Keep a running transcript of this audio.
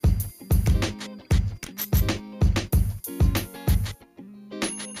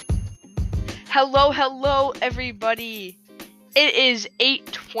Hello, everybody. It is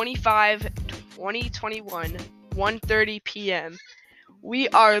 8/25/2021, 1:30 p.m. We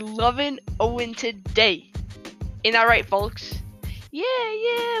are loving Owen today. Ain't that right, folks?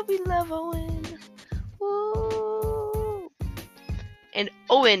 Yeah, we love Owen. Woo! And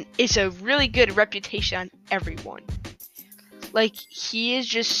Owen is a really good reputation on everyone. Like, he is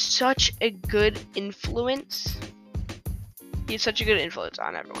just such a good influence. He's such a good influence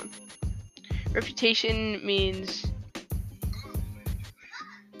on everyone. Reputation means,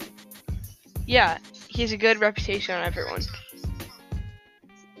 yeah, he has a good reputation on everyone.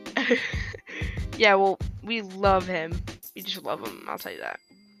 Yeah, well, we love him. We just love him, I'll tell you that.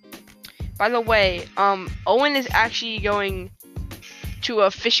 By the way, Owen is actually going to a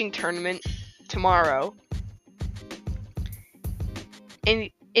fishing tournament tomorrow. And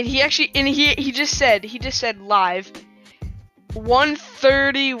he just said live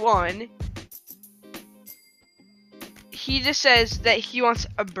 1:31. He just says that he wants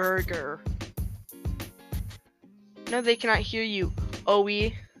a burger. No, they cannot hear you,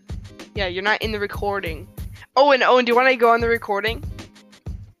 Owie. Yeah, you're not in the recording. Owen, do you want to go on the recording?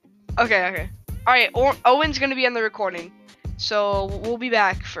 Okay. Alright, Owen's gonna be on the recording. So we'll be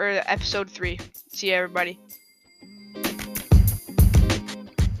back for episode 3. See you, everybody.